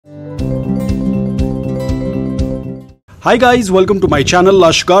Hi guys, welcome to my channel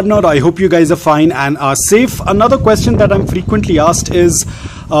Lush Gardener. I hope you guys are fine and are safe. Another question that I'm frequently asked is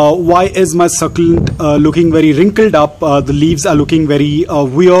why is my succulent looking very wrinkled up? The leaves are looking very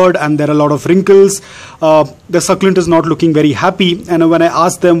weird and there are a lot of wrinkles. The succulent is not looking very happy, and when I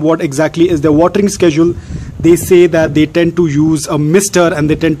ask them what exactly is their watering schedule, they say that they tend to use a mister and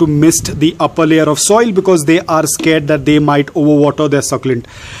they tend to mist the upper layer of soil because they are scared that they might overwater their succulent.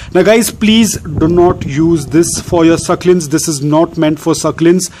 Now guys, please do not use this for your succulents. This is not meant for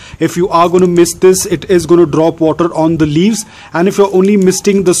succulents. If you are going to mist this, it is going to drop water on the leaves, and if you're only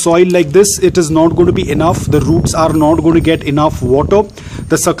misting the soil like this, it is not going to be enough. The roots are not going to get enough water.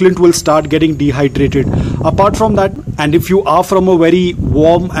 The succulent will start getting dehydrated. Apart from that, and if you are from a very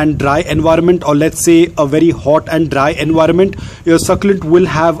warm and dry environment, or let's say a very hot and dry environment, your succulent will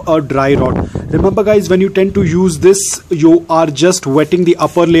have a dry rot. Remember guys, when you tend to use this, you are just wetting the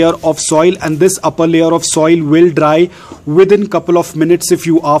upper layer of soil, and this upper layer of soil will dry within couple of minutes. If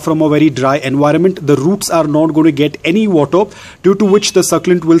you are from a very dry environment, the roots are not going to get any water, due to which the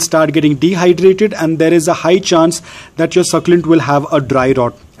succulent will start getting dehydrated, and there is a high chance that your succulent will have a dry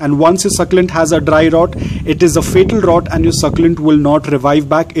rot. And once your succulent has a dry rot, it is a fatal rot and your succulent will not revive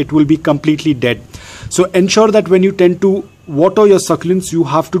back. It will be completely dead. So ensure that when you tend to water your succulents, you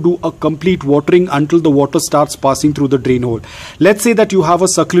have to do a complete watering until the water starts passing through the drain hole. Let's say that you have a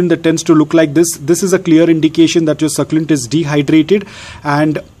succulent that tends to look like this. This is a clear indication that your succulent is dehydrated.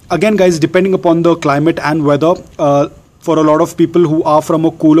 And again guys, depending upon the climate and weather, for a lot of people who are from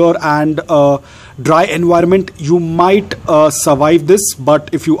a cooler and dry environment, you might survive this. But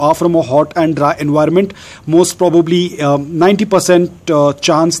if you are from a hot and dry environment, most probably 90%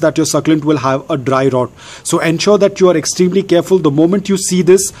 chance that your succulent will have a dry rot. So ensure that you are extremely careful the moment you see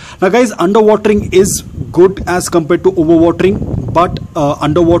this. Now guys, underwatering is good as compared to overwatering, but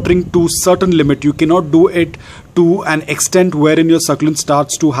underwatering to certain limit. You cannot do it to an extent wherein your succulent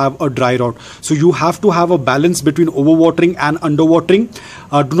starts to have a dry rot. So you have to have a balance between overwatering and underwatering.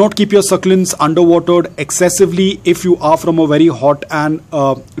 Do not keep your succulents underwatered excessively if you are from a very hot and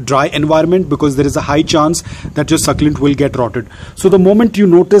dry environment, because there is a high chance that your succulent will get rotted. So the moment you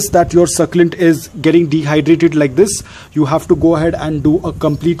notice that your succulent is getting dehydrated like this, you have to go ahead and do a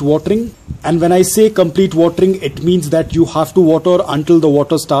complete watering. And when I say complete watering, it means that you have to water until the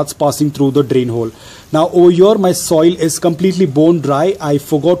water starts passing through the drain hole. Now over here, my soil is completely bone dry. I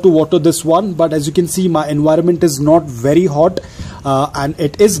forgot to water this one, but as you can see, my environment is not very hot and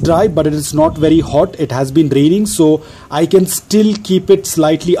it is dry, but it is not very hot. It has been raining, so I can still keep it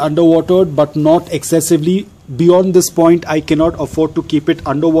slightly underwatered, but not excessively. Beyond this point, I cannot afford to keep it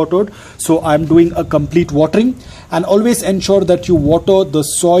underwatered, so I'm doing a complete watering. And always ensure that you water the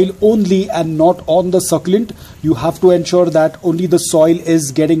soil only and not on the succulent. You have to ensure that only the soil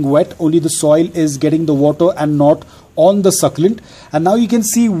is getting wet, only the soil is getting the water and not on the succulent. And now you can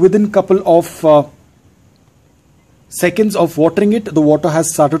see within couple of seconds of watering it, the water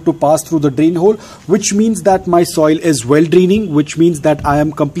has started to pass through the drain hole, which means that my soil is well draining, which means that I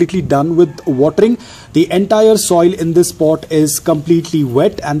am completely done with watering. The entire soil in this pot is completely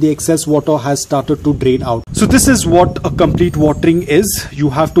wet and the excess water has started to drain out. So this is what a complete watering is. You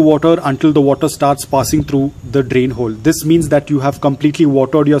have to water until the water starts passing through the drain hole. This means that you have completely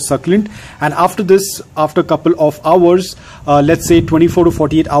watered your succulent, and after this, after a couple of hours, let's say 24 to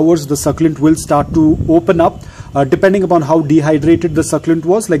 48 hours, the succulent will start to open up. Depending upon how dehydrated the succulent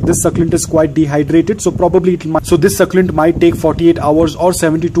was, like this succulent is quite dehydrated, so probably this succulent might take 48 hours or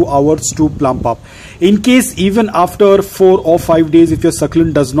 72 hours to plump up. In case even after 4 or 5 days, if your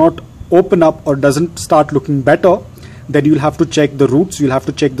succulent does not open up or doesn't start looking better, then you'll have to check the roots, you'll have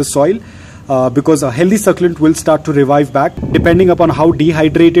to check the soil. Because a healthy succulent will start to revive back. Depending upon how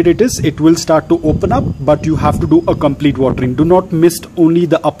dehydrated it is, it will start to open up, but you have to do a complete watering. Do not mist only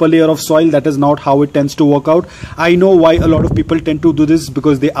the upper layer of soil. That is not how it tends to work out. I know why a lot of people tend to do this,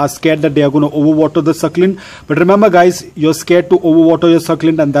 because they are scared that they are going to overwater the succulent. But remember guys, you're scared to overwater your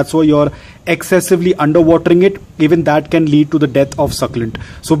succulent, and that's why you're excessively underwatering it. Even that can lead to the death of succulent.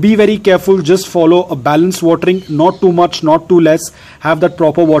 So be very careful. Just follow a balanced watering, not too much, not too less. Have that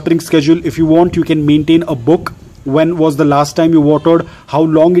proper watering schedule. If you want, you can maintain a book. When was the last time you watered, how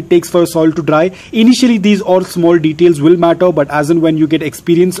long it takes for soil to dry. Initially these all small details will matter, but as and when you get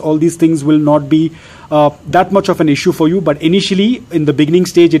experience, all these things will not be that much of an issue for you. But initially, in the beginning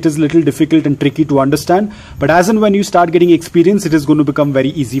stage, it is a little difficult and tricky to understand, but as and when you start getting experience, it is going to become very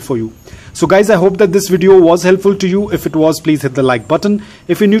easy for you. So guys, I hope that this video was helpful to you. If it was, please hit the like button.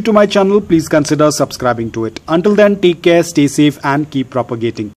 If you're new to my channel, please consider subscribing to it. Until then, take care, stay safe and keep propagating.